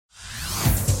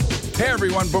Hey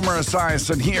everyone, Boomer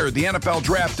Esiason here. The NFL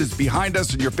draft is behind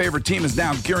us and your favorite team is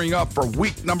now gearing up for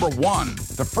week number 1.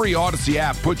 The free Odyssey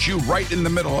app puts you right in the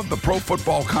middle of the pro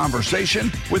football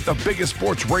conversation with the biggest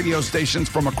sports radio stations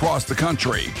from across the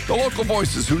country. The local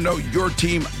voices who know your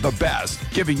team the best,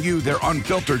 giving you their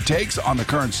unfiltered takes on the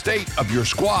current state of your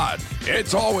squad.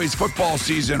 It's always football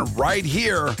season right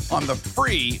here on the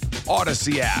free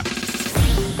Odyssey app.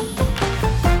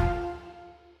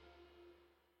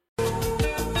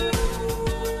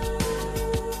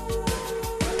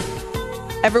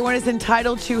 Everyone is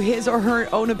entitled to his or her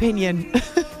own opinion.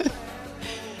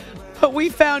 But we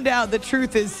found out the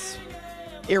truth is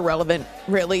irrelevant,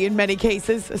 really, in many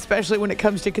cases, especially when it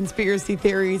comes to conspiracy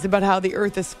theories about how the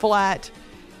earth is flat.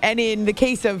 And in the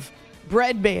case of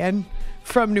Breadman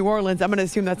from New Orleans, I'm going to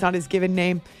assume that's not his given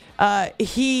name,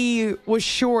 he was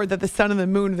sure that the sun and the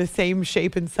moon are the same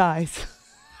shape and size.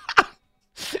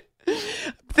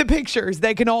 The pictures,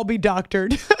 they can all be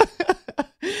doctored.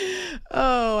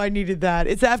 Oh, I needed that.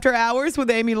 It's After Hours with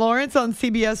Amy Lawrence on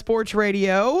CBS Sports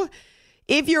Radio.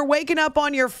 If you're waking up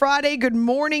on your Friday, good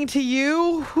morning to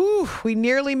you. Whew, we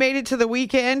nearly made it to the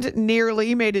weekend.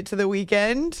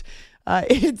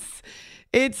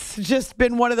 It's just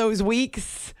been one of those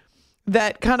weeks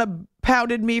that kind of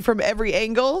pounded me from every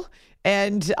angle.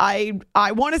 And I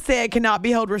want to say I cannot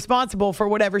be held responsible for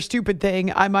whatever stupid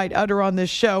thing I might utter on this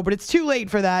show, but it's too late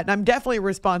for that, and I'm definitely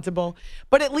responsible.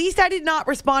 But at least I did not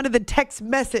respond to the text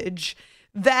message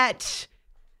that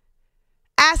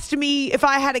asked me if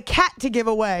I had a cat to give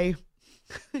away.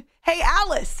 Hey,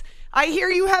 Alice, I hear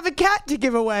you have a cat to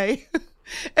give away.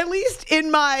 At least in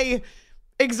my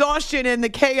exhaustion and the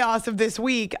chaos of this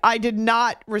week, I did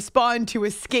not respond to a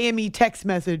scammy text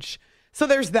message. So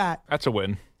there's that. That's a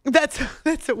win.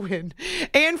 That's a win.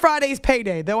 And Friday's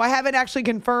payday, though I haven't actually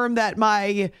confirmed that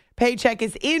my paycheck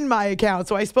is in my account.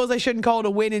 So I suppose I shouldn't call it a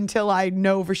win until I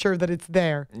know for sure that it's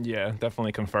there. Yeah,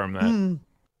 definitely confirm that.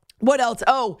 What else?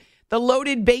 Oh, the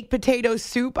loaded baked potato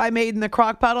soup I made in the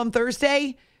crock pot on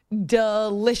Thursday.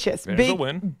 Delicious. There's a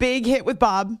win. Big hit with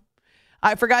Bob.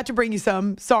 I forgot to bring you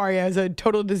some. Sorry, I was a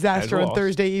total disaster on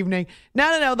Thursday evening.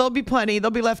 No. There'll be plenty.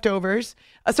 There'll be leftovers.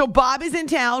 So Bob is in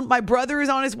town. My brother is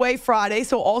on his way Friday,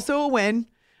 so also a win.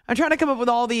 I'm trying to come up with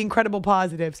all the incredible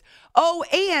positives. Oh,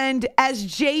 and as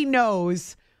Jay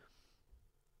knows,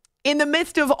 in the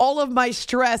midst of all of my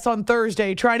stress on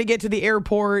Thursday, trying to get to the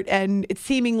airport, and it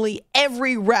seemingly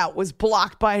every route was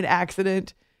blocked by an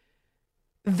accident,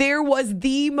 there was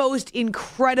the most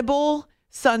incredible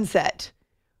sunset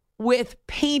with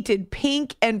painted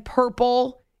pink and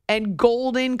purple and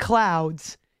golden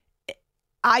clouds.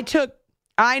 I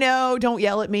know, don't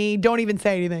yell at me. Don't even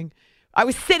say anything. I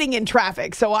was sitting in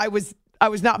traffic, so I was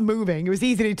not moving. It was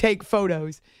easy to take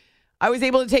photos. I was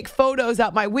able to take photos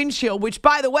out my windshield, which,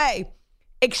 by the way,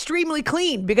 extremely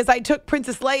clean because I took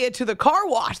Princess Leia to the car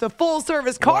wash, the full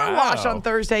service car wash on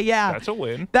Thursday. Yeah. That's a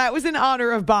win. That was in honor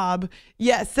of Bob.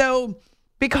 Yeah, so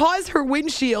because her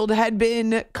windshield had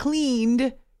been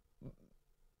cleaned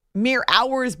mere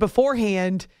hours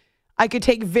beforehand, I could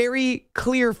take very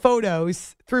clear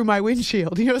photos through my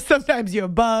windshield. You know, sometimes you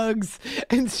have bugs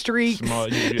and streaks. Small,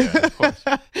 yeah, of course.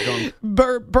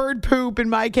 Bird poop in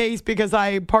my case because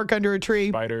I park under a tree.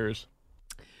 Spiders.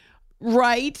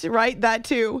 Right, that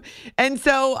too. And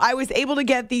so I was able to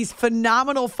get these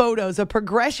phenomenal photos, a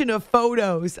progression of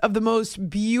photos of the most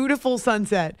beautiful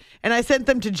sunset. And I sent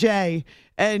them to Jay.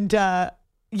 And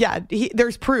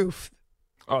there's proof.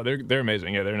 Oh, they're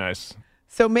amazing. Yeah, they're nice.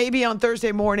 So maybe on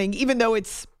Thursday morning, even though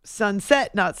it's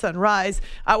sunset, not sunrise,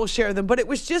 I will share them. But it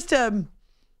was just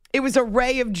it was a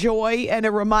ray of joy and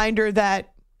a reminder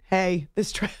that, hey,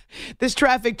 this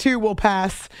traffic too will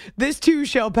pass. This too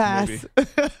shall pass.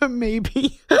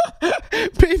 Maybe.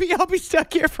 Maybe I'll be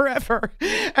stuck here forever.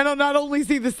 And I'll not only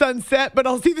see the sunset, but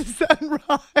I'll see the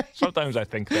sunrise. Sometimes I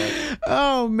think that.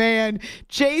 Oh, man.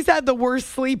 Jay's had the worst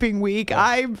sleeping week.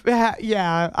 I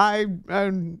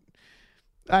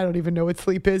don't even know what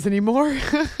sleep is anymore.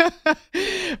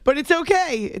 But it's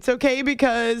okay. It's okay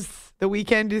because the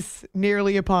weekend is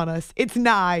nearly upon us. It's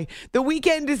nigh. The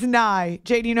weekend is nigh.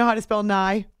 Jay, do you know how to spell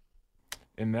nigh?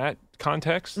 In that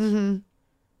context? Mm-hmm.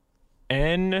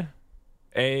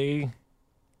 N-A...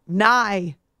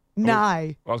 Nigh.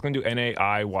 Nigh. I was going to do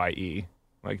N-A-I-Y-E.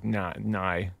 Like,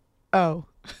 nigh. Oh.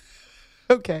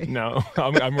 Okay. No,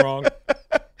 I'm wrong.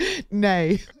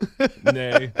 Nay.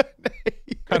 Nay.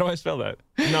 How do I spell that?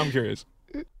 Now I'm curious.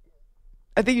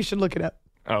 I think you should look it up.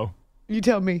 Oh. You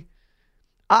tell me.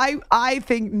 I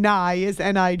think nigh is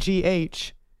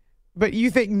N-I-G-H, but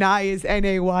you think nigh is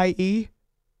N-A-Y-E?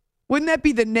 Wouldn't that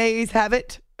be the nays have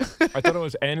it? I thought it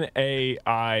was N-A-I-Y-E,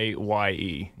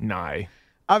 nigh.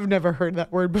 I've never heard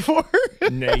that word before.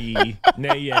 Nay.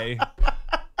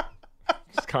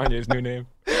 It's Kanye's new name.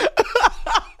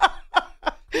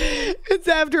 It's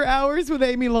After Hours with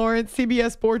Amy Lawrence,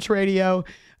 CBS Sports Radio.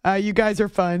 You guys are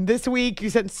fun. This week, you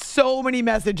sent so many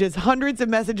messages, hundreds of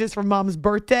messages from Mom's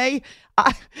birthday.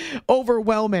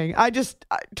 Overwhelming. I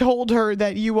told her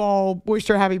that you all wished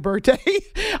her happy birthday.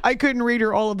 I couldn't read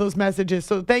her all of those messages,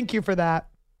 so thank you for that.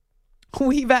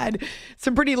 We've had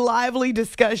some pretty lively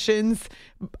discussions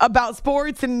about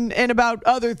sports and about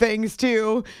other things,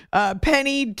 too.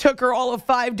 Penny took her all of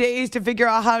 5 days to figure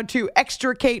out how to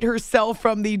extricate herself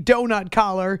from the donut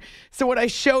collar. So when I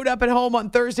showed up at home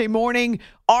on Thursday morning,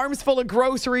 arms full of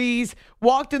groceries,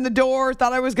 walked in the door,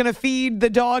 thought I was going to feed the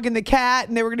dog and the cat,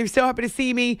 and they were going to be so happy to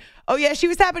see me. Oh, yeah, she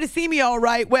was happy to see me all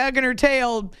right, wagging her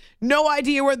tail. No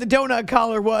idea where the donut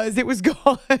collar was. It was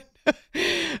gone.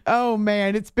 Oh,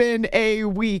 man, it's been a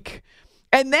week.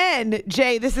 And then,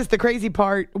 Jay, this is the crazy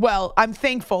part. Well, I'm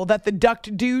thankful that the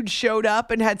Duct Dude showed up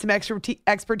and had some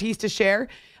expertise to share.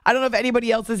 I don't know if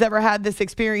anybody else has ever had this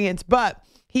experience, but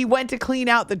he went to clean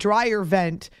out the dryer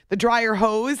vent, the dryer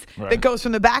hose that goes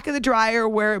from the back of the dryer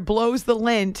where it blows the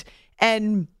lint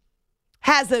and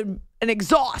has an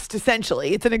exhaust,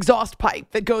 essentially. It's an exhaust pipe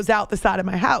that goes out the side of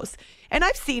my house. And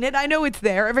I've seen it. I know it's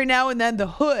there. Every now and then the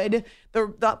hood,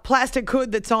 the plastic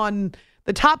hood that's on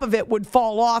the top of it would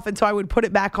fall off, and so I would put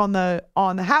it back on the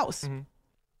house. Mm-hmm.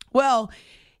 Well,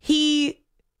 he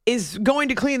is going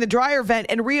to clean the dryer vent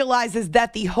and realizes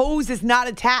that the hose is not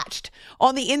attached.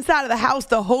 On the inside of the house,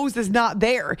 the hose is not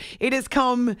there. It has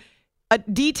come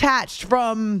detached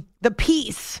from the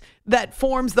piece that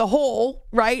forms the hole,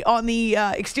 right, on the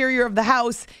exterior of the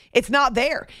house. It's not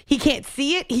there. He can't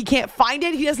see it. He can't find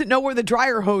it. He doesn't know where the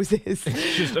dryer hose is.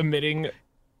 It's just emitting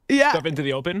stuff into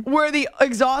the open? Where the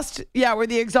exhaust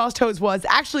hose was.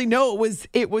 Actually, no,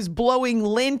 it was blowing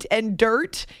lint and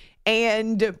dirt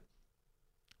and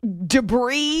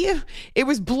debris. It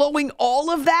was blowing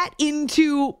all of that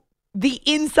into the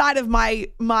inside of my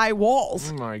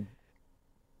walls. Oh my,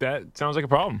 that sounds like a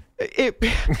problem.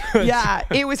 Yeah,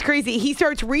 it was crazy. He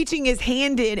starts reaching his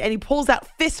hand in and he pulls out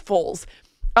fistfuls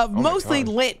of mostly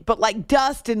lint, but like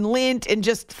dust and lint and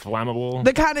just flammable.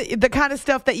 The kind of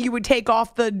stuff that you would take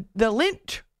off the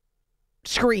lint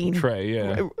screen. Tray,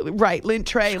 yeah. Right, lint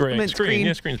tray, lint screen.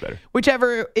 Yeah, screen's better.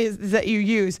 Whichever is that you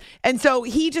use. And so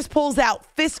he just pulls out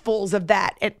fistfuls of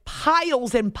that and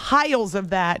piles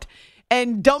of that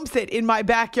and dumps it in my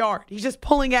backyard. He's just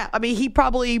pulling out. I mean, he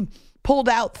probably pulled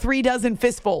out 3 dozen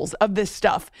fistfuls of this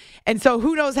stuff. And so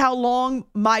who knows how long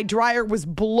my dryer was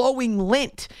blowing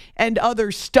lint and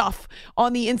other stuff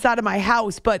on the inside of my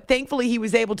house. But thankfully, he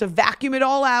was able to vacuum it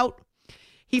all out.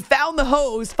 He found the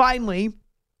hose finally.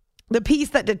 The piece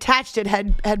that detached it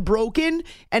had broken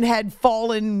and had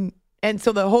fallen. And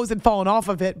so the hose had fallen off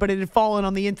of it, but it had fallen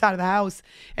on the inside of the house.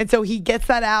 And so he gets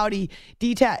that out. He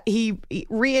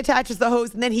reattaches the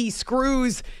hose, and then he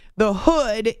screws the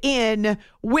hood in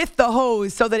with the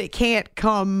hose so that it can't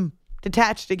come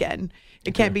detached again.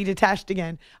 It can't be detached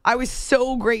again. I was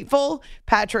so grateful.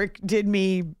 Patrick did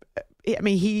me. I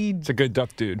mean, it's a good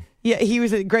duct dude. Yeah, he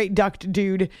was a great duct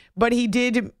dude, but he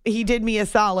did me a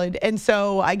solid. And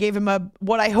so I gave him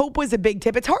what I hope was a big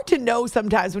tip. It's hard to know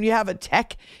sometimes when you have a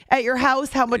tech at your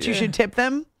house how much you should tip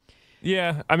them.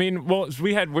 Yeah, I mean, well,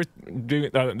 we're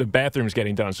doing the bathroom's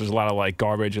getting done, so there's a lot of like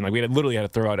garbage, and like we literally had to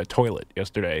throw out a toilet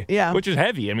yesterday. Yeah, which is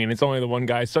heavy. I mean, it's only the one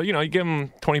guy, so you give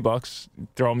him $20,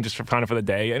 throw him just for the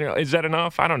day. And is that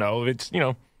enough? I don't know. It's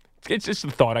it's just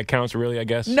the thought that counts, really, I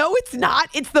guess. No, it's not.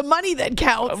 It's the money that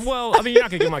counts. Well, I mean, you're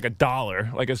not gonna give him like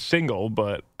 $1, like a single,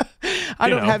 but I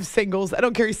don't have singles. I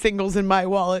don't carry singles in my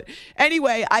wallet.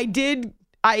 Anyway,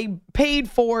 I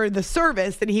paid for the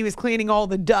service, and he was cleaning all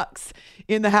the ducts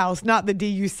in the house, not the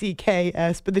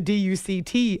DUCKS, but the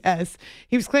DUCTS.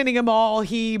 He was cleaning them all.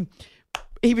 He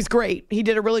was great. He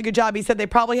did a really good job. He said they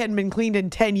probably hadn't been cleaned in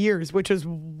 10 years, which was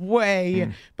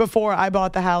way before I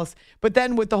bought the house. But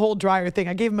then with the whole dryer thing,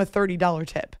 I gave him a $30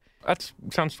 tip. That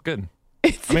sounds good.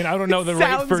 I mean, I don't know the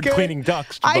rate for cleaning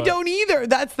ducts. I don't either.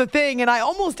 That's the thing. And I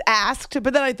almost asked,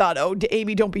 but then I thought,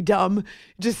 Amy, don't be dumb.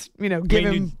 Just, give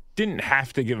him. You didn't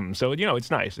have to give him. So,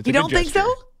 it's nice. It's you don't think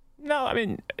so? No, I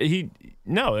mean,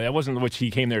 that wasn't what he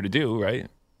came there to do, right?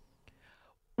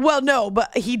 Well, no,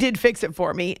 but he did fix it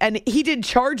for me, and he did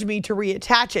charge me to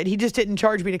reattach it. He just didn't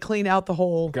charge me to clean out the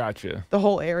whole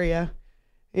area.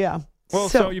 Yeah. Well,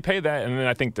 so you pay that, and then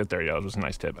I think that $30 was a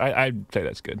nice tip. I'd say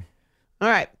that's good. All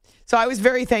right. So I was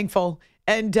very thankful.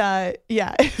 And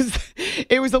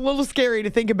it was a little scary to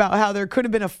think about how there could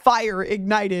have been a fire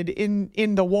ignited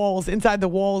inside the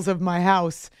walls of my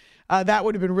house. That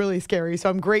would have been really scary. So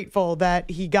I'm grateful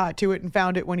that he got to it and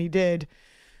found it when he did.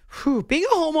 Whew. Being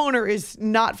a homeowner is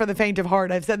not for the faint of heart.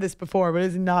 I've said this before, but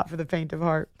it's not for the faint of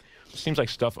heart. Seems like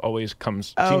stuff always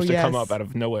seems to come up out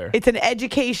of nowhere. It's an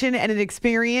education and an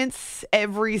experience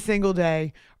every single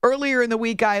day. Earlier in the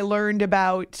week, I learned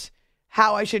about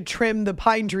how I should trim the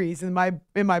pine trees in my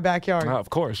backyard. Of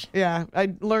course. Yeah,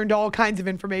 I learned all kinds of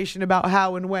information about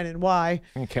how and when and why.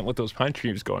 You can't let those pine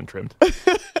trees go untrimmed.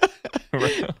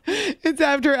 It's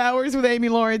After Hours with Amy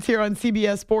Lawrence here on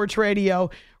CBS Sports Radio.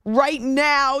 Right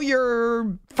now,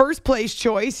 your first place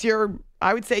choice,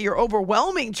 I would say your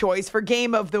overwhelming choice for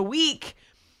game of the week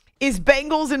is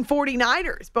Bengals and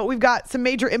 49ers. But we've got some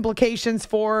major implications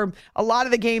for a lot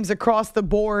of the games across the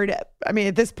board. I mean,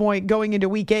 at this point, going into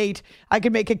week 8, I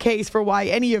could make a case for why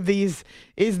any of these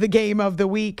is the game of the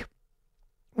week.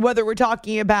 Whether we're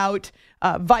talking about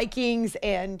Vikings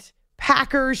and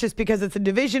Packers, just because it's a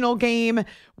divisional game,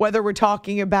 whether we're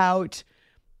talking about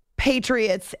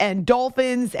Patriots and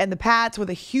Dolphins and the Pats with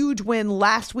a huge win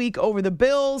last week over the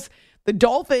Bills. The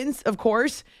Dolphins, of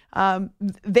course,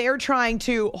 they're trying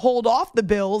to hold off the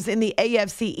Bills in the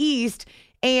AFC East.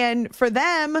 And for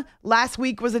them, last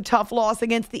week was a tough loss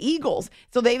against the Eagles.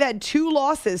 So they've had 2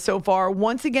 losses so far,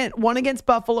 one against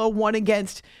Buffalo, one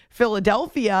against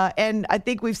Philadelphia. And I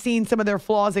think we've seen some of their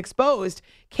flaws exposed.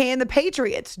 Can the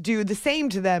Patriots do the same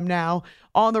to them now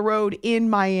on the road in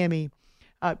Miami?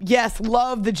 Yes,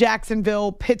 love the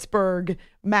Jacksonville-Pittsburgh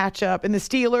matchup. And the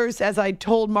Steelers, as I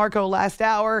told Marco last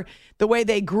hour, the way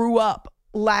they grew up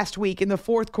last week in the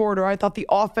fourth quarter, I thought the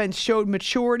offense showed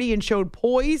maturity and showed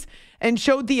poise and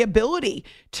showed the ability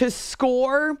to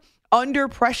score under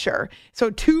pressure. So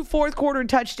 2 fourth-quarter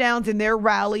touchdowns in their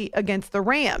rally against the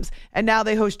Rams. And now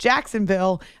they host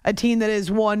Jacksonville, a team that has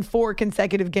won 4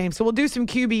 consecutive games. So we'll do some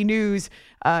QB news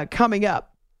coming up.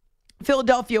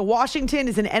 Philadelphia, Washington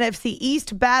is an NFC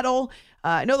East battle.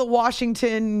 I know the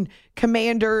Washington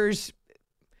Commanders,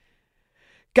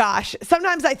 gosh,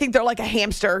 sometimes I think they're like a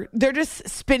hamster. They're just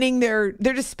spinning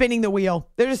the wheel.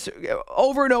 They're just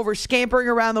over and over scampering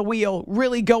around the wheel,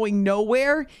 really going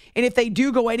nowhere. And if they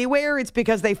do go anywhere, it's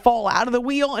because they fall out of the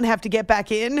wheel and have to get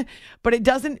back in. But it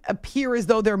doesn't appear as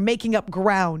though they're making up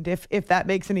ground, if that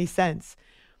makes any sense.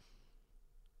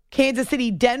 Kansas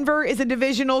City, Denver is a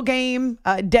divisional game.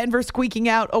 Denver squeaking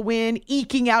out a win,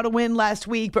 eking out a win last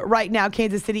week. But right now,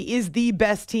 Kansas City is the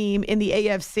best team in the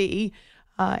AFC.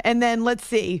 And then let's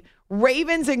see,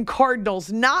 Ravens and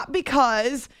Cardinals, not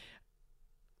because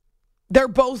they're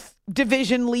both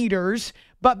division leaders,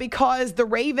 but because the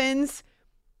Ravens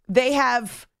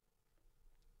have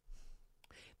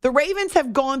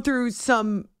gone through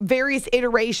some various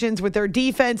iterations with their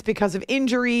defense because of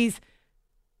injuries.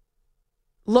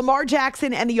 Lamar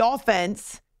Jackson and the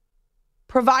offense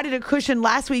provided a cushion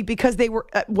last week because they were,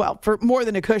 for more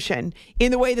than a cushion,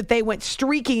 in the way that they went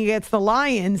streaking against the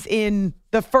Lions in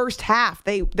the first half.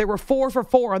 They were 4 for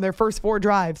 4 on their first 4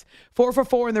 drives, 4 for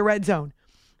 4 in the red zone.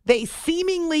 They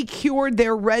seemingly cured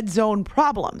their red zone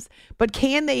problems, but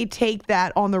can they take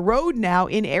that on the road now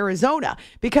in Arizona?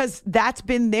 Because that's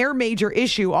been their major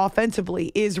issue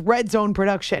offensively is red zone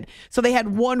production. So they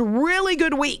had one really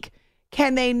good week.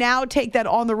 Can they now take that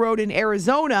on the road in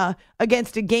Arizona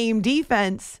against a game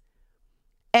defense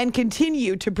and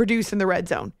continue to produce in the red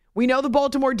zone? We know the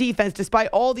Baltimore defense, despite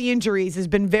all the injuries, has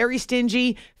been very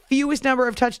stingy. Fewest number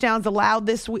of touchdowns allowed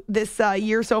this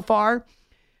year so far.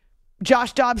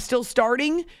 Josh Dobbs still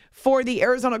starting for the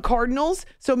Arizona Cardinals,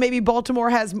 so maybe Baltimore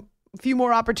has a few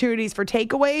more opportunities for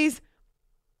takeaways.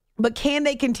 But can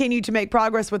they continue to make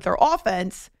progress with their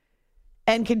offense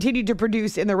and continue to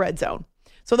produce in the red zone?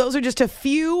 So those are just a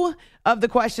few of the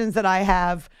questions that I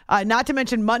have. Not to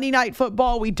mention Monday Night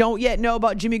Football. We don't yet know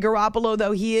about Jimmy Garoppolo,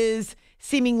 though he is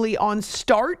seemingly on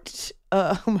start.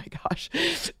 Oh, my gosh.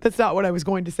 That's not what I was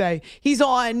going to say. He's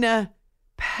on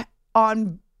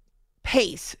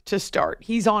pace to start.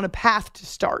 He's on a path to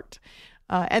start.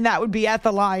 And that would be at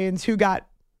the Lions, who got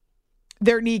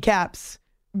their kneecaps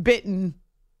bitten.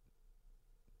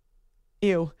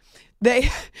 Ew.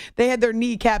 They had their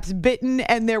kneecaps bitten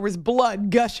and there was blood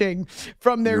gushing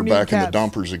from their kneecaps. You're back in the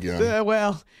dumpers again.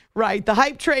 Well, right. The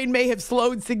hype train may have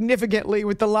slowed significantly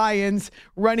with the Lions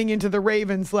running into the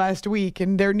Ravens last week,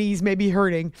 and their knees may be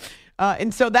hurting.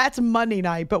 And so that's Monday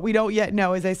night, but we don't yet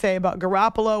know, as I say, about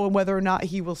Garoppolo and whether or not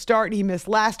he will start. He missed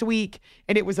last week,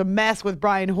 and it was a mess with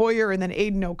Brian Hoyer and then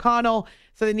Aiden O'Connell,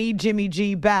 so they need Jimmy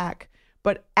G back.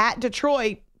 But at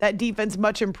Detroit, that defense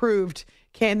much improved.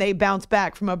 Can they bounce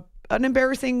back from an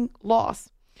embarrassing loss?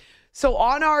 So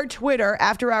on our Twitter,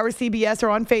 After Hours CBS, or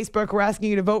on Facebook, we're asking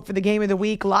you to vote for the game of the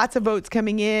week. Lots of votes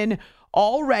coming in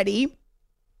already.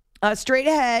 Straight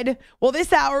ahead. Well,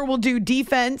 this hour we'll do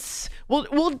defense. We'll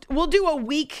do a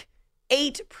week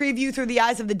 8 preview through the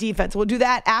eyes of the defense. We'll do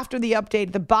that after the update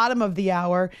at the bottom of the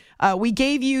hour. We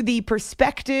gave you the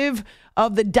perspective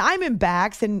of the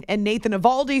Diamondbacks and Nathan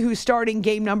Eovaldi, who's starting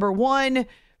game number 1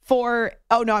 for.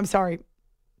 Oh no, I'm sorry.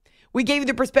 We gave you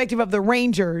the perspective of the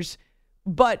Rangers,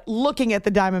 but looking at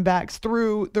the Diamondbacks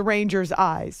through the Rangers'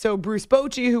 eyes. So Bruce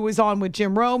Bochy, who was on with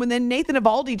Jim Rome, and then Nathan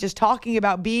Eovaldi just talking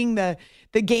about being the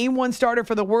game 1 starter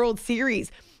for the World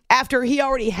Series after he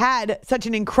already had such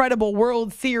an incredible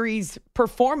World Series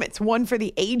performance, one for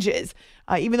the ages.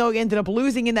 Even though he ended up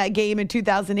losing in that game in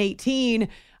 2018,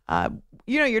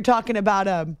 you're talking about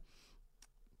a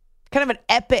kind of an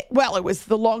epic, well, it was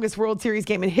the longest World Series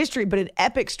game in history, but an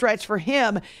epic stretch for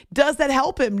him. Does that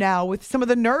help him now with some of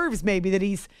the nerves maybe that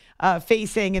he's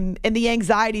facing and the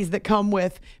anxieties that come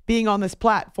with being on this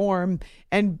platform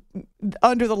and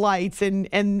under the lights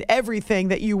and everything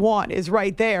that you want is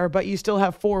right there, but you still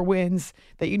have 4 wins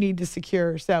that you need to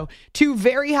secure. So 2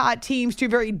 very hot teams, 2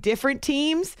 very different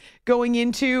teams going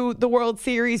into the World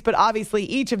Series, but obviously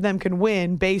each of them can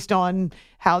win based on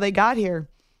how they got here.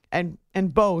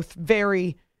 And both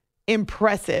very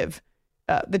impressive.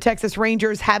 The Texas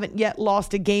Rangers haven't yet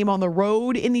lost a game on the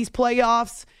road in these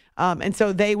playoffs, and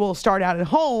so they will start out at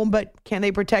home, but can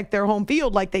they protect their home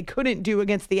field like they couldn't do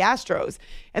against the Astros?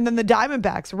 And then the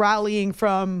Diamondbacks rallying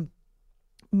from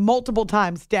multiple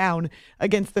times down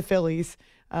against the Phillies.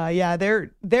 They're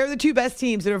the 2 best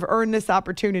teams that have earned this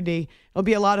opportunity. It'll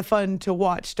be a lot of fun to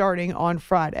watch starting on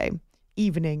Friday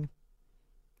evening,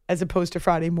 as opposed to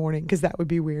Friday morning, because that would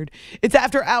be weird. It's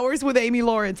After Hours with Amy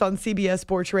Lawrence on CBS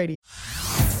Sports Radio.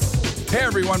 Hey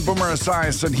everyone, Boomer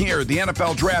Esiason here. The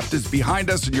NFL Draft is behind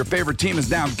us and your favorite team is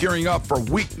now gearing up for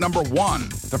week number 1.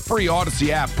 The free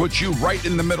Odyssey app puts you right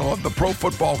in the middle of the pro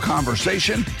football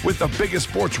conversation with the biggest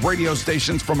sports radio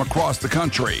stations from across the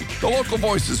country. The local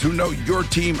voices who know your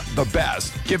team the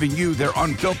best, giving you their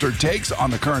unfiltered takes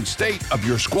on the current state of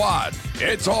your squad.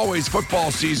 It's always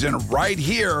football season right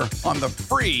here on the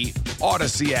free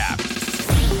Odyssey app.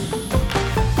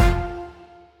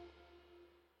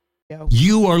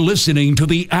 You are listening to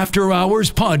the After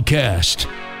Hours Podcast.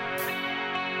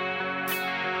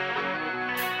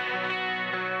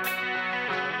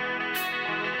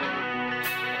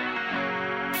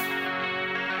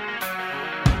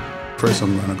 First,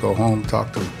 I'm going to go home,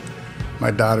 talk to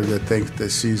my daughter that thinks that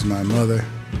she's my mother,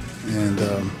 and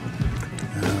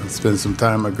spend some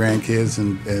time with my grandkids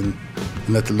and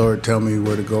let the Lord tell me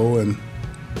where to go and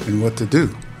what to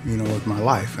do, with my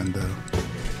life. And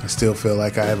I still feel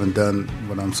like I haven't done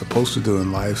what I'm supposed to do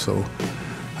in life, so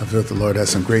I feel the Lord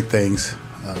has some great things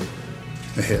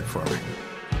ahead for me.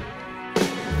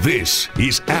 This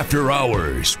is After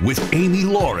Hours with Amy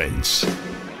Lawrence.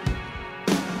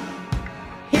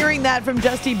 Hearing that from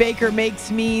Dusty Baker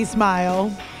makes me smile.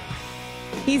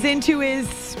 He's into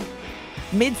his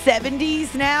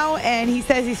mid-70s now, and he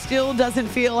says he still doesn't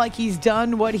feel like he's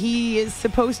done what he is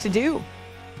supposed to do.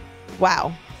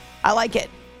 Wow. I like it.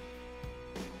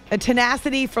 A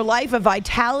tenacity for life, a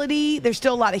vitality. There's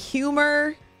still a lot of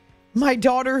humor. My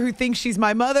daughter who thinks she's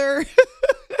my mother.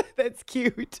 That's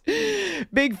cute.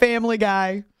 Big family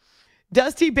guy.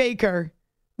 Dusty Baker,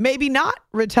 maybe not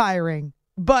retiring,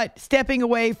 but stepping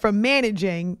away from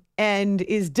managing and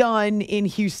is done in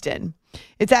Houston.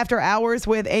 It's After Hours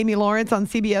with Amy Lawrence on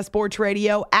CBS Sports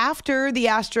Radio. After the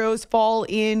Astros fall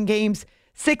in games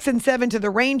 6 and 7 to the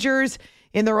Rangers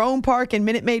in their own park in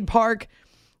Minute Maid Park,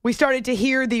 we started to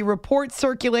hear the reports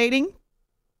circulating.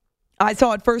 I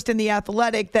saw it first in The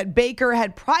Athletic that Baker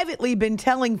had privately been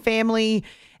telling family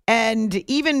and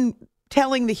even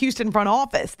telling the Houston front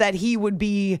office that he would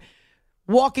be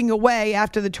walking away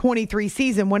after the 23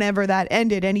 season, whenever that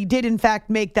ended. And he did, in fact,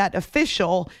 make that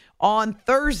official on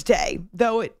Thursday,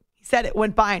 though he said it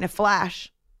went by in a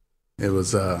flash. It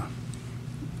was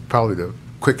probably the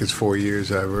quickest 4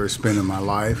 years I've ever spent in my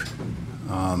life.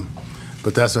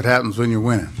 But that's what happens when you're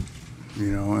winning,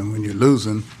 and when you're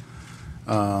losing,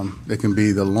 it can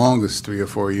be the longest 3 or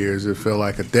 4 years. It felt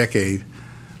like a decade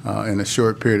in a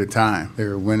short period of time. They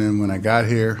were winning when I got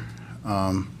here.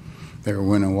 They were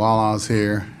winning while I was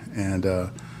here, and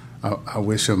I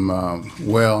wish them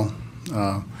well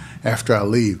after I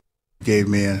leave. It gave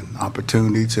me an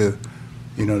opportunity to,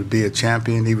 to be a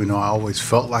champion, even though I always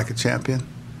felt like a champion,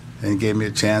 and it gave me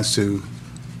a chance to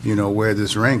wear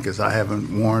this ring, because I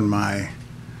haven't worn my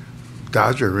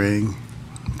Dodger ring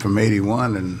from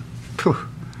 81 and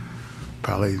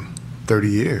probably 30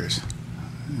 years.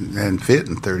 And fit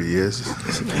in 30 years.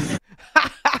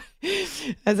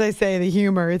 As I say, the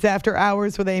humor. It's After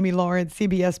Hours with Amy Lawrence,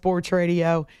 CBS Sports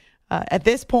Radio. At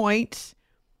this point,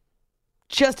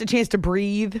 just a chance to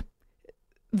breathe.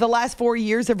 The last 4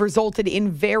 years have resulted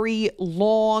in very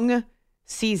long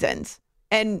seasons.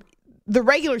 And the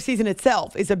regular season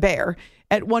itself is a bear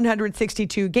at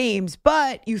 162 games.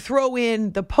 But you throw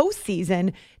in the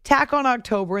postseason, tack on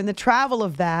October and the travel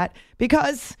of that,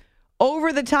 because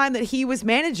over the time that he was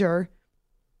manager,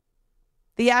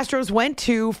 the Astros went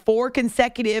to 4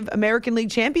 consecutive American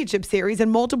League Championship Series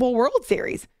and multiple World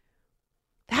Series.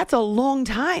 That's a long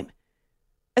time.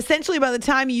 Essentially, by the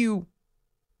time you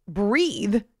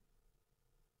breathe,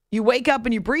 you wake up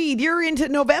and you breathe, you're into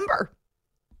November.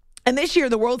 And this year,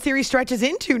 the World Series stretches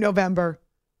into November.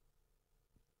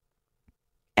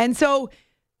 And so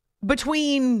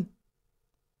between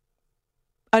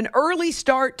an early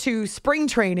start to spring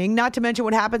training, not to mention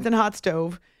what happens in Hot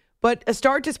Stove, but a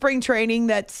start to spring training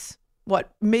that's,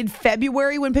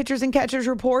 mid-February when pitchers and catchers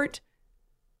report?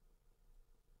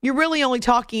 You're really only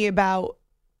talking about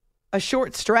a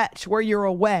short stretch where you're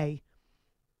away.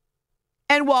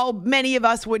 And while many of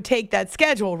us would take that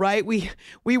schedule, right?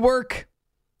 We work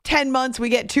 10 months, we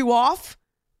get 2 off.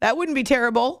 That wouldn't be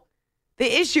terrible.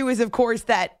 The issue is, of course,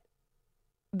 that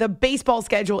the baseball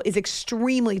schedule is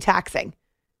extremely taxing.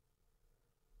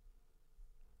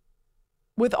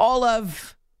 With all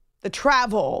of the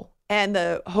travel and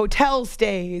the hotel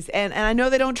stays, and I know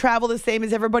they don't travel the same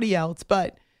as everybody else,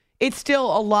 but it's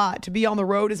still a lot to be on the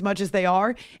road as much as they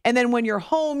are. And then when you're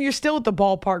home, you're still at the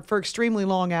ballpark for extremely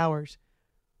long hours.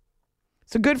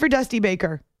 So good for Dusty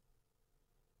Baker.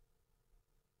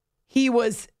 He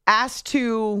was asked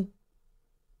to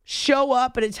show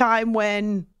up at a time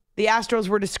when the Astros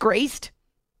were disgraced.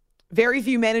 Very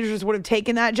few managers would have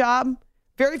taken that job.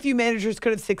 Very few managers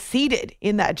could have succeeded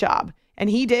in that job. And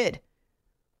he did.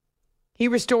 He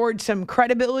restored some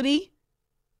credibility.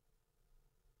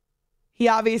 He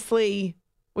obviously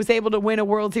was able to win a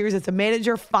World Series as a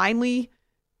manager. Finally,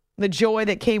 the joy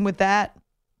that came with that.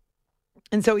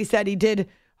 And so he said he did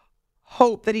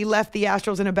hope that he left the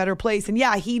Astros in a better place. And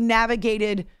yeah, he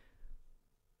navigated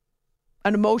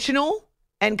an emotional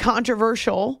and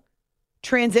controversial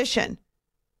transition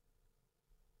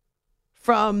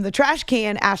from the trash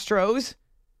can Astros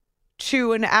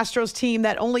to an Astros team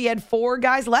that only had 4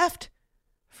 guys left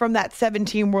from that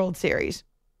 17 World Series.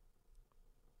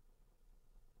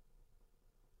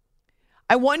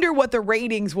 I wonder what the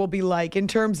ratings will be like in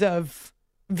terms of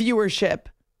viewership.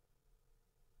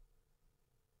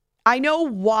 I know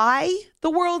why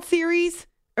the World Series,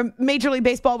 or Major League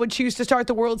Baseball would choose to start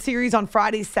the World Series on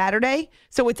Friday, Saturday.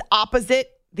 So it's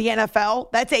opposite the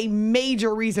NFL. That's a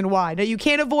major reason why. Now, you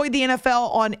can't avoid the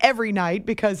NFL on every night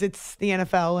because it's the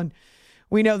NFL and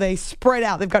we know they spread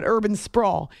out. They've got urban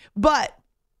sprawl. But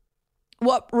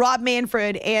what Rob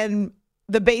Manfred and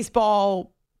the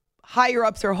baseball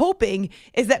higher-ups are hoping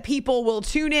is that people will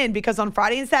tune in because on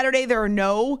Friday and Saturday there are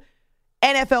no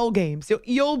NFL games.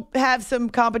 You'll have some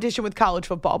competition with college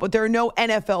football, but there are no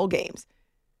NFL games.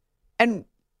 And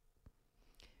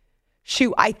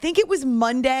shoot, I think it was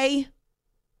Monday,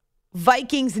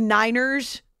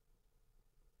 Vikings-Niners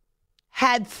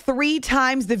had 3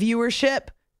 times the viewership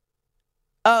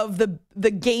of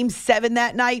the Game 7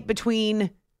 that night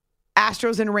between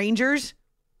Astros and Rangers.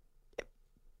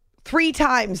 3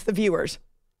 times the viewers.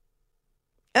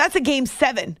 And that's a Game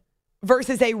 7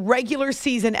 versus a regular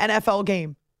season NFL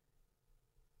game.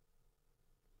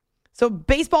 So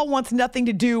baseball wants nothing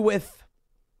to do with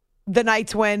the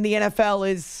nights when the NFL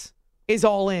is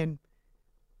all in.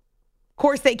 Of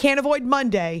course, they can't avoid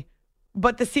Monday,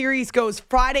 but the series goes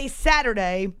Friday,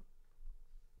 Saturday,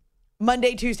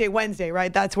 Monday, Tuesday, Wednesday,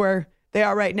 right? That's where they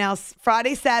are right now.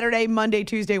 Friday, Saturday, Monday,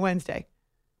 Tuesday, Wednesday.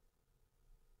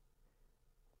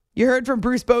 You heard from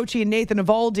Bruce Bochy and Nathan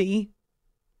Eovaldi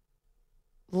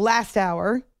last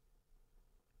hour.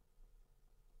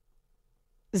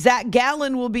 Zach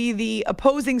Gallen will be the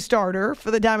opposing starter for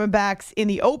the Diamondbacks in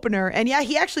the opener. And yeah,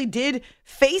 he actually did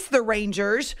face the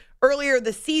Rangers earlier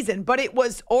this season, but it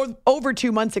was over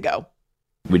 2 months ago.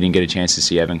 We didn't get a chance to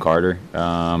see Evan Carter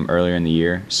earlier in the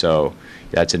year, so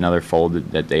that's another fold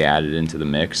that they added into the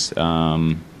mix.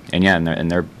 And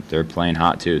they're playing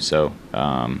hot too, so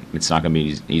it's not going to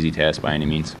be an easy task by any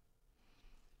means.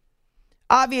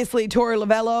 Obviously, Torey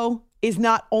Lovello is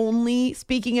not only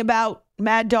speaking about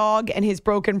Mad Dog and his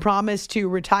broken promise to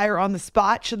retire on the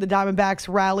spot should the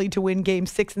Diamondbacks rally to win Games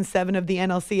 6 and 7 of the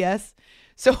NLCS.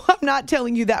 So I'm not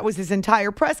telling you that was his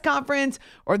entire press conference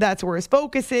or that's where his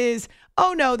focus is.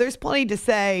 Oh no, there's plenty to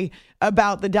say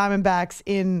about the Diamondbacks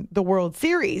in the World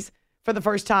Series for the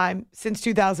first time since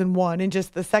 2001 and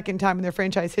just the second time in their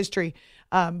franchise history.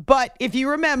 But if you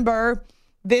remember,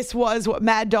 this was what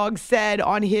Mad Dog said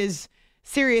on his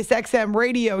SiriusXM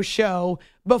radio show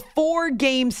before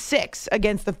Game 6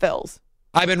 against the Phils.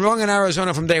 I've been wrong in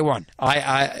Arizona from day one.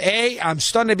 I'm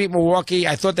stunned to beat Milwaukee.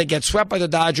 I thought they'd get swept by the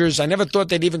Dodgers. I never thought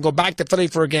they'd even go back to Philly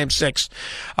for a Game 6.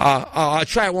 I'll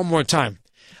try it one more time.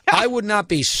 I would not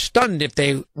be stunned if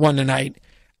they won tonight.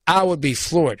 I would be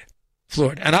floored.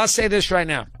 And I'll say this right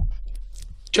now.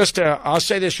 I'll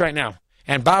say this right now.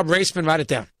 And Bob Raceman, write it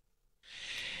down.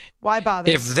 Why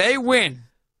bother? If they win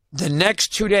the next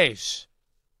 2 days,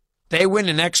 they win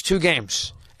the next 2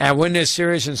 games and win this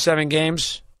series in 7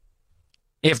 games,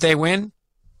 if they win,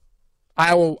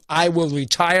 I will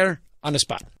retire on the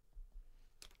spot.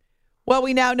 Well,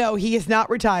 we now know he is not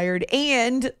retired.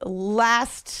 And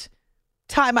last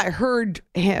time I heard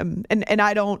him, and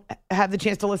I don't have the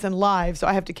chance to listen live, so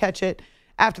I have to catch it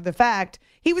after the fact,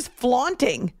 he was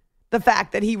flaunting the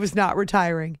fact that he was not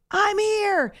retiring. I'm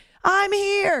here.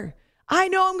 I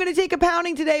know I'm going to take a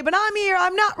pounding today, but I'm here.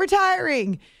 I'm not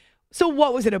retiring. So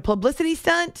what was it, a publicity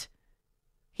stunt?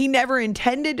 He never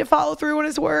intended to follow through on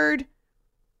his word.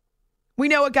 We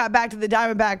know it got back to the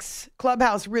Diamondbacks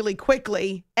clubhouse really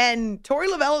quickly, and Torey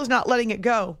Lovello's not letting it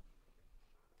go.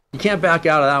 You can't back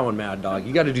out of that one, Mad Dog.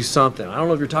 You got to do something. I don't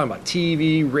know if you're talking about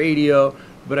TV, radio,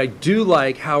 but I do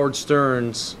like Howard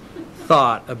Stern's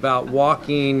thought about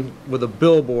walking with a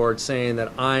billboard saying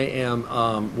that I am,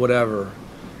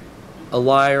 a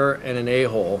liar and an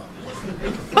a-hole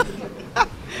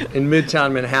in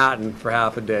Midtown Manhattan for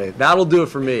half a day. That'll do it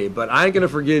for me, but I ain't going to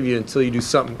forgive you until you do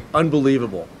something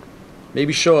unbelievable.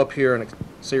 Maybe show up here and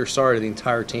say you're sorry to the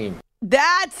entire team.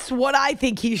 That's what I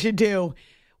think he should do.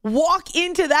 Walk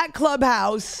into that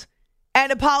clubhouse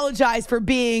and apologize for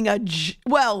being a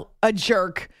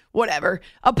jerk, whatever.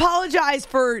 Apologize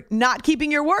for not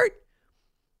keeping your word.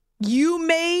 You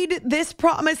made this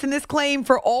promise and this claim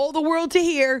for all the world to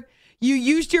hear. You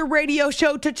used your radio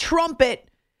show to trumpet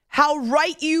how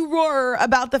right you were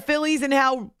about the Phillies and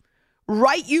how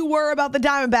right you were about the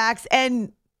Diamondbacks,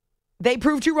 and they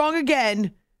proved you wrong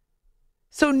again.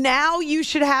 So now you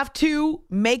should have to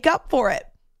make up for it.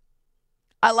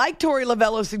 I like Torey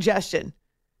Lovello's suggestion.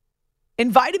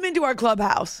 Invite him into our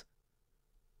clubhouse.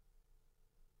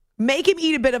 Make him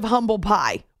eat a bit of humble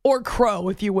pie, or crow,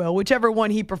 if you will, whichever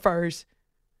one he prefers.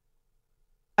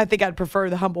 I think I'd prefer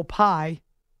the humble pie.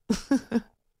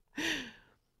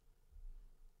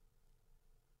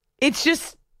 It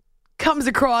just comes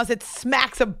across, it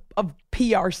smacks of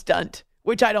PR stunt,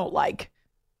 which I don't like.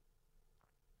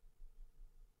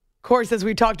 Of course, as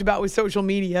we talked about with social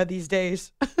media these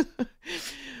days,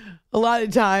 a lot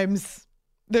of times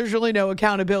there's really no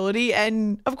accountability.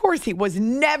 And of course, he was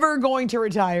never going to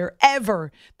retire,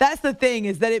 ever. That's the thing,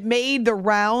 is that it made the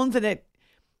rounds and it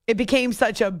became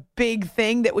such a big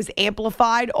thing that was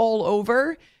amplified all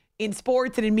over in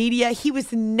sports and in media. He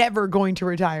was never going to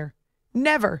retire.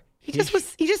 Never. He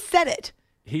just said it.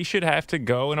 He should have to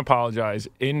go and apologize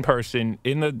in person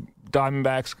in the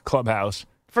Diamondbacks clubhouse.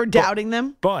 For doubting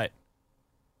them? But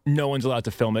no one's allowed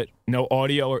to film it. No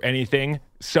audio or anything.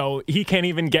 So he can't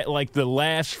even get like the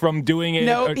laughs from doing it.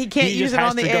 No, he can't use it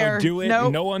on the air. Do it.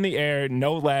 Nope. No on the air.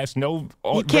 No laughs. No.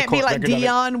 He can't be like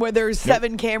Dion where there's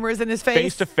 7 cameras in his face.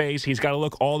 Face to face. He's got to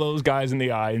look all those guys in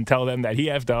the eye and tell them that he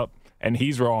effed up and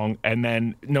he's wrong. And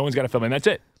then no one's got to film it. And that's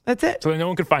it. That's it. So then no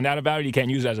one can find out about it. He can't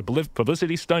use it as a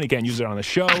publicity stunt. He can't use it on the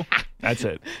show. That's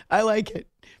it. I like it.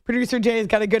 Producer Jay has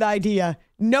got a good idea.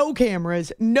 No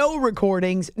cameras, no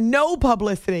recordings, no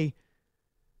publicity.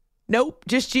 Nope,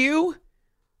 just you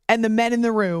and the men in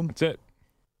the room. That's it.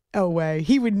 Oh, way.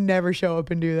 He would never show up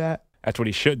and do that. That's what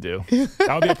he should do. That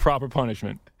would be a proper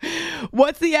punishment.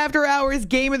 What's the After Hours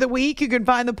Game of the Week? You can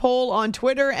find the poll on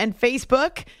Twitter and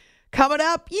Facebook. Coming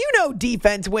up, you know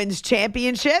defense wins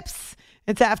championships.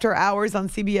 It's After Hours on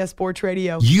CBS Sports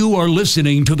Radio. You are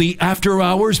listening to the After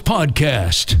Hours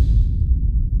Podcast.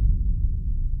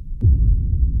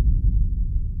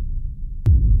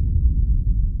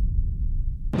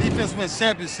 Defense wins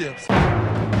championships.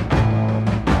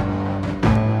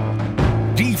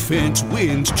 Defense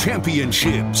wins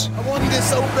championships. I wanted this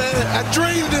so bad. I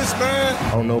dreamed this, man.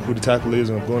 I don't know who the tackle is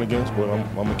I'm going against, but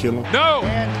I'm going to kill him. No!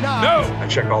 No! I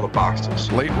check all the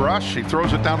boxes. Late rush. He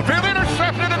throws it down the field.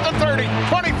 Intercepted at the 30.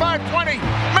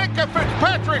 25-20. Minka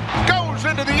Fitzpatrick goes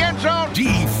into the end zone.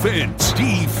 Defense,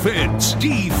 defense,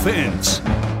 defense.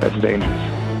 That's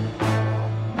dangerous.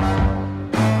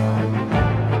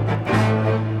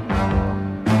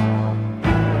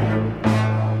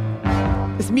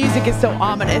 Music is so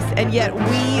ominous, and yet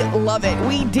we love it.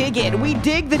 We dig it. We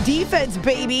dig the defense,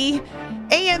 baby.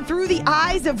 And through the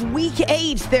eyes of Week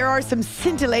 8, there are some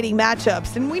scintillating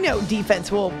matchups, and we know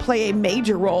defense will play a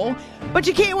major role, but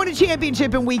you can't win a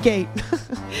championship in Week 8.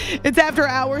 It's After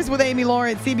Hours with Amy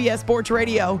Lawrence, CBS Sports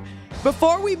Radio.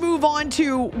 Before we move on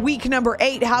to week number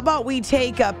 8, how about we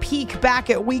take a peek back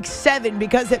at week 7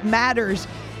 because it matters.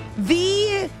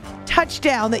 The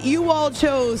touchdown that you all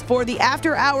chose for the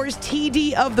After Hours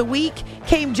TD of the week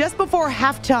came just before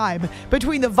halftime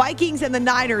between the Vikings and the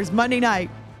Niners Monday night.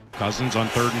 Cousins on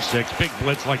 3rd and 6. Big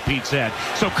blitz like Pete said.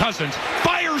 So Cousins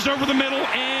fires over the middle,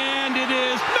 and it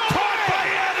is caught by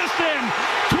Addison.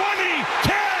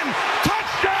 20-10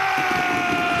 touchdown!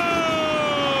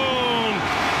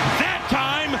 That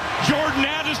time, Jordan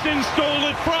Addison stole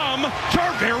it from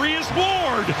Tarvarius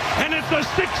Ward. And it's a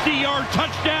 60-yard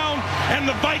touchdown, and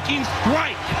the Vikings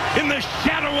strike in the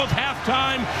shadow of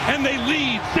halftime, and they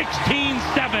lead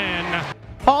 16-7.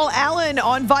 Paul Allen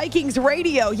on Vikings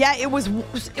radio. Yeah, it was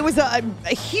a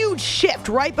huge shift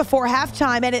right before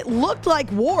halftime, and it looked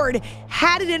like Ward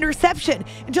had an interception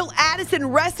until Addison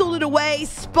wrestled it away,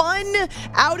 spun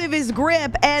out of his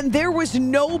grip, and there was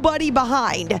nobody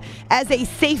behind as a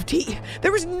safety.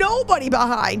 There was nobody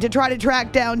behind to try to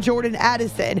track down Jordan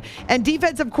Addison. And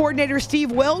defensive coordinator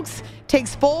Steve Wilks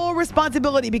takes full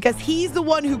responsibility because he's the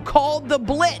one who called the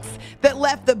blitz that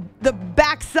left the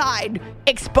backside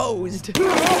exposed.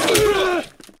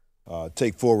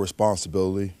 Take full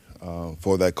responsibility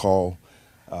for that call.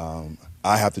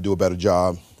 I have to do a better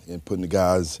job in putting the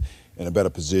guys in a better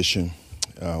position.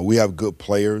 We have good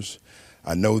players.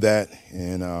 I know that,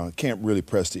 and can't really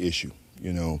press the issue,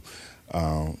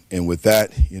 and with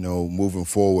that, moving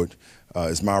forward,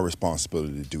 it's my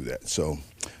responsibility to do that. So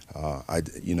I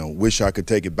wish I could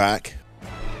take it back.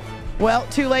 Well,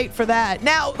 too late for that.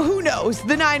 Now, who knows?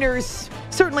 The Niners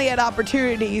certainly had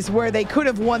opportunities where they could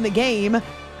have won the game.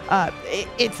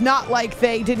 It's not like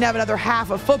they didn't have another half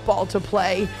of football to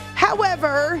play.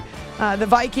 However, the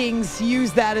Vikings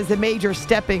used that as a major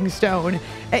stepping stone.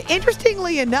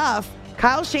 Interestingly enough,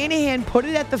 Kyle Shanahan put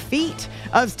it at the feet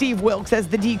of Steve Wilks as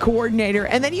the D coordinator.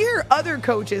 And then you hear other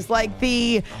coaches like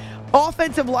the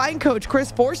offensive line coach,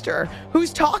 Chris Forster,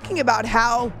 who's talking about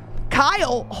how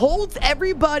Kyle holds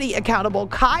everybody accountable.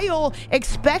 Kyle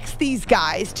expects these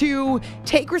guys to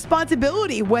take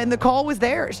responsibility when the call was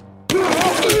theirs.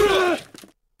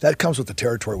 That comes with the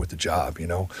territory, with the job,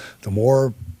 The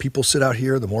more people sit out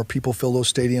here, the more people fill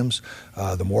those stadiums,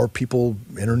 the more people,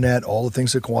 internet, all the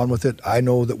things that go on with it. I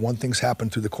know that one thing's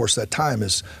happened through the course of that time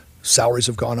is salaries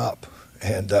have gone up.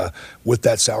 And with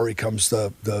that salary comes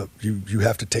you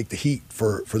have to take the heat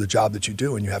for the job that you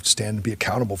do, and you have to stand and be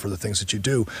accountable for the things that you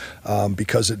do,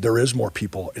 because there are more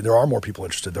people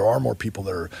interested. There are more people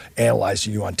that are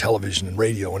analyzing you on television and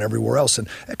radio and everywhere else, and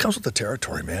it comes with the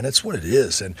territory, man. It's what it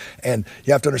is, and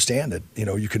you have to understand that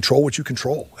you control what you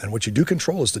control, and what you do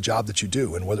control is the job that you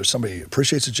do, and whether somebody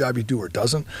appreciates the job you do or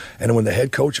doesn't. And when the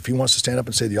head coach, if he wants to stand up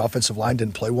and say the offensive line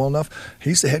didn't play well enough,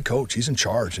 he's the head coach. He's in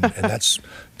charge, and that's.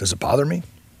 Does it bother me?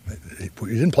 He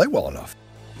didn't play well enough.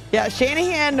 Yeah,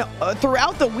 Shanahan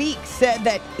throughout the week said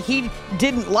that he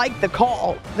didn't like the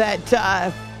call,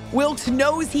 that Wilks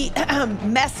knows he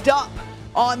messed up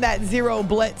on that zero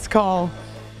blitz call.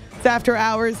 It's After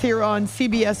Hours here on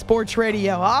CBS Sports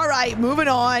Radio. All right, moving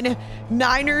on.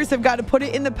 Niners have got to put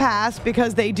it in the past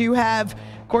because they do have,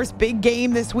 of course, big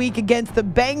game this week against the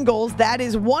Bengals. That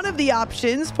is one of the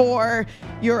options for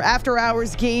your After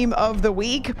Hours game of the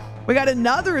week. We got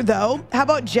another, though. How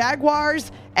about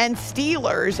Jaguars and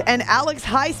Steelers and Alex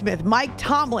Highsmith, Mike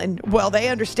Tomlin? Well, they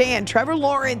understand Trevor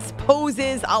Lawrence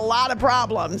poses a lot of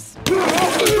problems.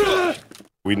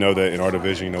 We know that in our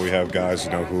division, we have guys,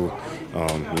 who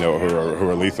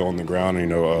are lethal on the ground.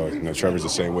 And, Trevor's the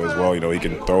same way as well. He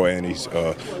can throw it and he's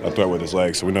a threat with his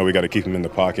legs. So we know we got to keep him in the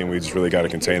pocket, and we just really got to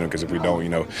contain him, because if we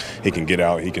don't, he can get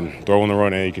out, he can throw on the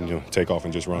run, and he can take off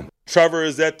and just run. Trevor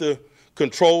is at the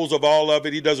controls of all of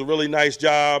it. He does a really nice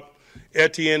job.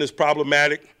 Etienne is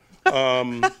problematic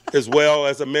as well,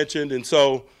 as I mentioned. And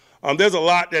so there's a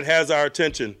lot that has our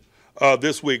attention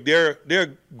this week. They're a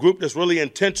group that's really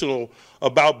intentional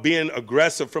about being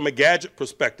aggressive from a gadget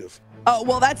perspective. Oh,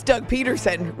 well, that's Doug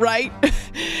Peterson, right?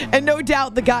 And no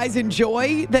doubt the guys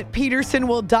enjoy that Peterson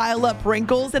will dial up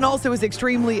wrinkles and also is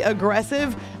extremely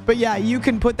aggressive. But yeah, you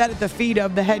can put that at the feet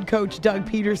of the head coach, Doug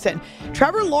Peterson.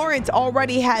 Trevor Lawrence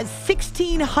already has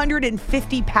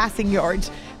 1,650 passing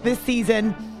yards this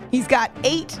season. He's got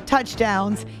 8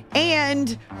 touchdowns.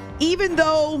 And even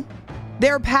though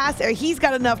he's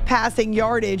got enough passing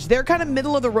yardage, they're kind of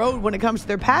middle of the road when it comes to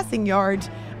their passing yards.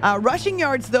 Rushing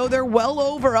yards, though, they're well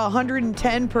over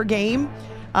 110 per game.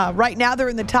 Right now, they're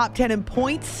in the top 10 in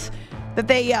points that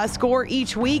they score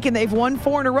each week, and they've won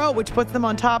 4 in a row, which puts them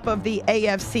on top of the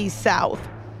AFC South.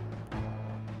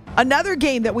 Another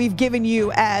game that we've given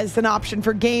you as an option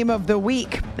for game of the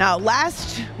week. Now,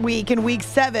 last week in week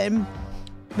 7,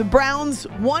 the Browns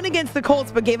won against the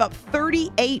Colts but gave up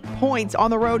 38 points on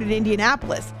the road in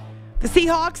Indianapolis. The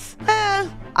Seahawks,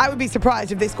 I would be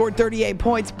surprised if they scored 38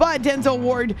 points, but Denzel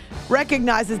Ward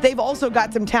recognizes they've also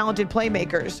got some talented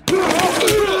playmakers.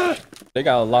 They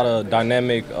got a lot of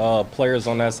dynamic players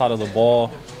on that side of the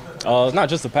ball. It's not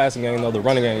just the passing game, though, the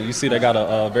running game. You see they got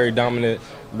a very dominant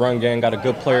run game, got a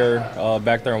good player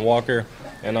back there in Walker,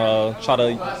 and try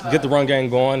to get the run game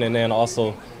going. And then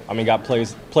also, got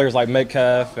players like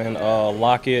Metcalf and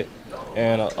Lockett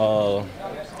and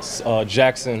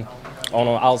Jackson on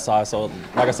the outside. So,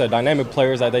 like I said, dynamic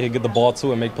players that they can get the ball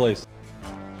to and make plays.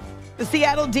 The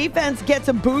Seattle defense gets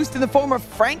a boost in the form of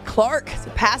Frank Clark. The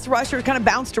pass rusher kind of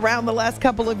bounced around the last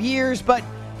couple of years, but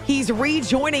he's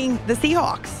rejoining the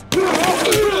Seahawks.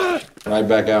 Right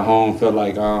back at home, felt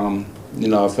like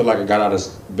I got out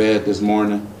of bed this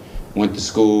morning, went to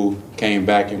school, came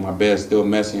back, and my bed's still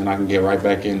messy, and I can get right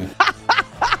back in it.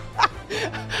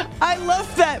 I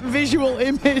love that visual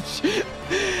image.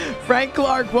 Frank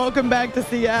Clark, welcome back to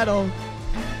Seattle.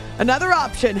 Another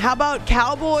option, how about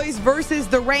Cowboys versus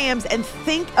the Rams? And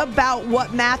think about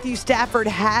what Matthew Stafford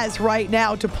has right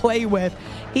now to play with.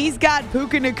 He's got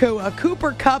Puka Nacua.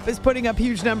 Cooper Kupp is putting up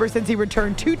huge numbers since he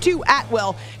returned. Tutu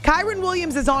Atwell. Kyron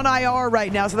Williams is on IR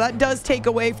right now, so that does take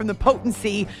away from the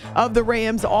potency of the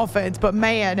Rams offense. But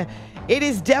man, it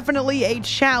is definitely a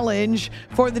challenge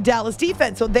for the Dallas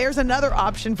defense. So there's another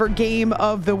option for game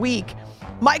of the week.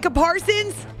 Micah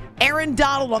Parsons, Aaron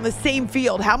Donald on the same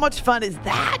field. How much fun is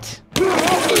that?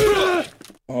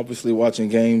 Obviously, watching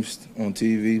games on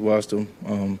TV, watch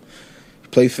them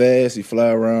play fast. He fly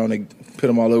around. They put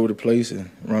him all over the place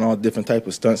and run all different type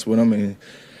of stunts with him.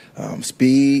 And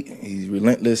speed, he's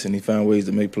relentless, and he found ways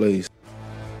to make plays.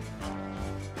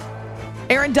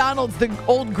 Aaron Donald's the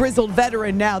old grizzled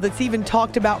veteran now that's even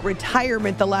talked about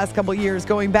retirement the last couple of years,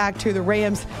 going back to the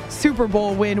Rams Super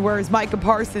Bowl win, whereas Micah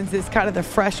Parsons is kind of the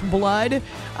fresh blood.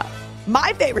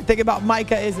 My favorite thing about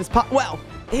Micah is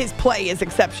his play is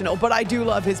exceptional, but I do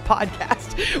love his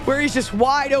podcast where he's just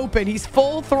wide open. He's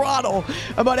full throttle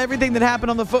about everything that happened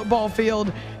on the football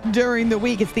field during the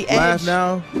week. It's The Edge. Laugh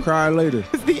now, cry later.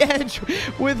 It's The Edge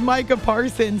with Micah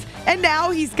Parsons. And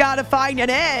now he's got to find an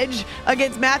edge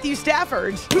against Matthew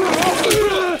Stafford.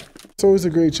 It's always a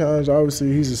great challenge.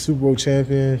 Obviously, he's a Super Bowl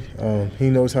champion. He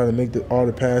knows how to make all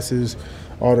the passes,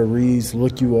 all the reads,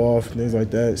 look you off, things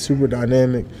like that. Super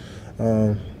dynamic.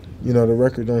 The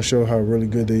record don't show how really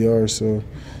good they are, so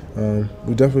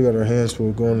we definitely got our hands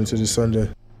full going into this Sunday.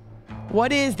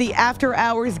 What is the After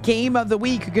Hours Game of the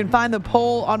Week? You can find the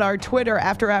poll on our Twitter,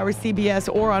 After Hours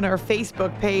CBS, or on our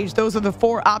Facebook page. Those are the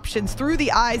 4 options through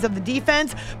the eyes of the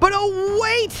defense. But oh,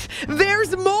 wait,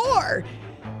 there's more.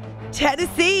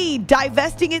 Tennessee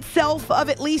divesting itself of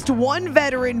at least one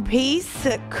veteran piece.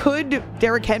 Could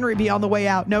Derrick Henry be on the way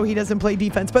out? No, he doesn't play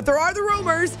defense. But there are the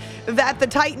rumors that the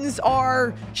Titans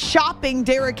are shopping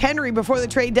Derrick Henry before the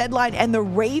trade deadline, and the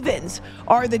Ravens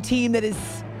are the team that is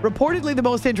reportedly the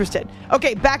most interested.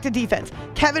 Okay, back to defense.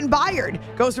 Kevin Byard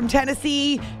goes from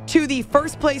Tennessee to the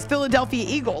first-place Philadelphia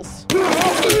Eagles.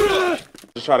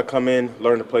 Just try to come in,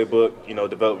 learn the playbook,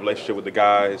 develop a relationship with the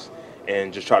guys,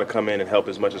 and just try to come in and help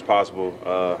as much as possible.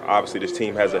 Obviously, this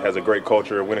team has a great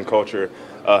culture, a winning culture,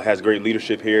 has great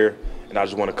leadership here, and I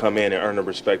just want to come in and earn the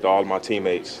respect of all of my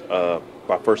teammates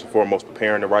by first and foremost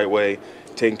preparing the right way,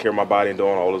 taking care of my body, and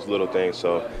doing all those little things.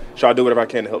 So try to do whatever I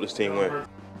can to help this team win.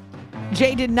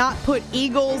 Jay did not put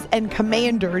Eagles and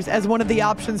Commanders as one of the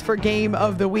options for game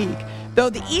of the week, though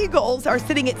the Eagles are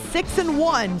sitting at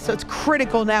 6-1, so it's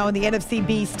critical now in the NFC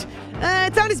Beast.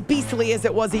 It's not as beastly as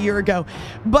it was a year ago,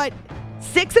 but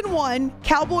 6-1,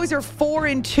 Cowboys are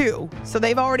 4-2, so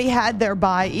they've already had their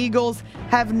bye. Eagles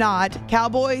have not.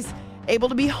 Cowboys able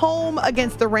to be home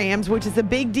against the Rams, which is a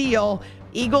big deal.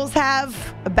 Eagles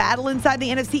have a battle inside the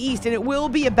NFC East, and it will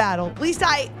be a battle. At least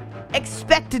I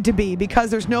expect it to be, because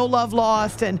there's no love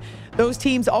lost, and those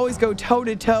teams always go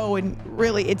toe-to-toe, and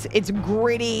really it's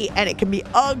gritty, and it can be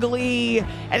ugly,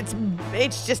 and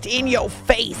it's just in your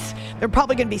face. There are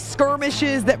probably going to be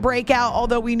skirmishes that break out,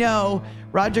 although we know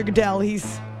Roger Goodell,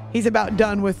 he's about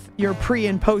done with your pre-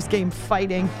 and post-game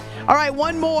fighting. All right,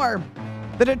 one more.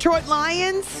 The Detroit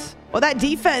Lions, well, that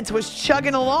defense was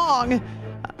chugging along,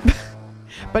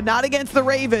 but not against the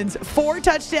Ravens. 4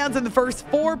 touchdowns in the first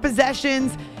 4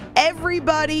 possessions.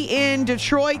 Everybody in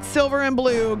Detroit, silver and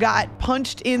blue, got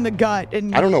punched in the gut.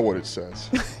 And I don't know what it says.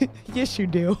 Yes, you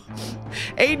do.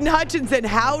 Aiden Hutchinson,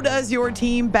 how does your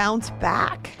team bounce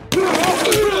back?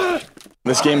 This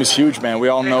This game is huge, man. We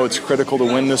all know it's critical to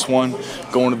win this one,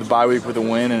 going to the bye week with a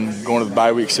win and going to the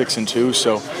bye week 6-2.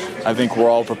 So I think we're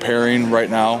all preparing right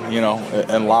now,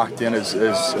 and locked in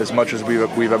as much as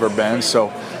we've ever been. So,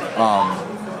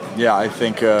 I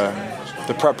think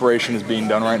the preparation is being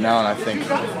done right now, and I think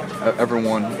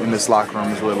everyone in this locker room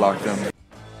is really locked in.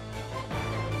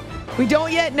 We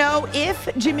don't yet know if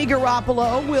Jimmy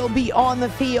Garoppolo will be on the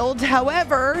field.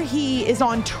 However, he is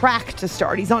on track to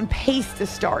start. He's on pace to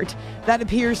start. That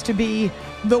appears to be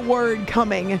the word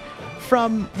coming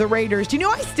from the Raiders. Do you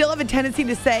know I still have a tendency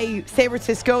to say San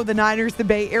Francisco, the Niners, the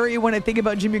Bay Area when I think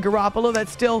about Jimmy Garoppolo?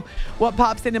 That's still what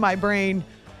pops into my brain.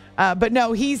 But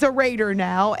no, he's a Raider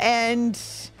now. And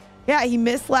yeah, he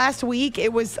missed last week.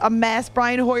 It was a mess.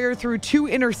 Brian Hoyer threw 2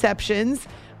 interceptions.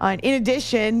 In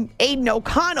addition, Aiden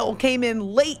O'Connell came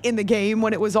in late in the game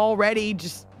when it was already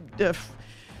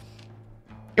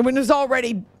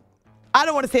I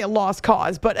don't want to say a lost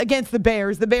cause, but against the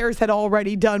Bears had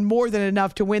already done more than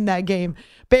enough to win that game.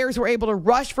 Bears were able to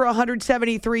rush for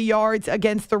 173 yards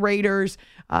against the Raiders.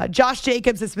 Josh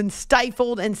Jacobs has been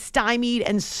stifled and stymied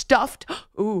and stuffed.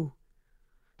 Ooh,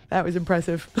 that was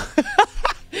impressive.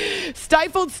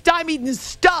 Stifled, stymied, and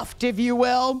stuffed, if you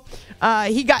will.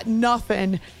 He got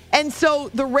nothing. And so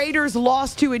the Raiders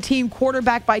lost to a team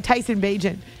quarterbacked by Tyson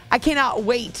Bagent. I cannot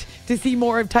wait to see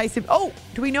more of Tyson. Oh,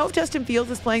 do we know if Justin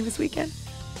Fields is playing this weekend?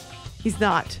 He's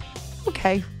not.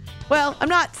 Okay. Well, I'm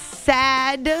not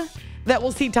sad that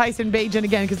we'll see Tyson Bagent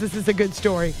again because this is a good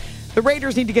story. The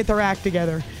Raiders need to get their act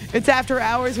together. It's After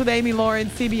Hours with Amy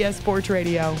Lawrence, CBS Sports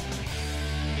Radio.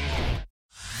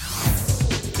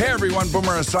 Hey everyone,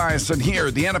 Boomer Esiason here.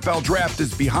 The NFL Draft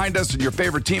is behind us and your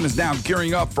favorite team is now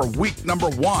gearing up for week number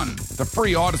 1. The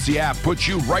free Odyssey app puts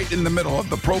you right in the middle of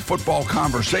the pro football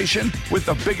conversation with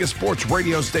the biggest sports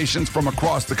radio stations from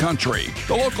across the country.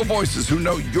 The local voices who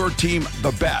know your team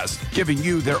the best, giving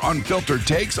you their unfiltered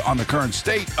takes on the current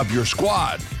state of your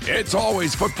squad. It's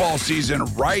always football season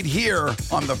right here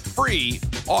on the free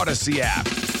Odyssey app.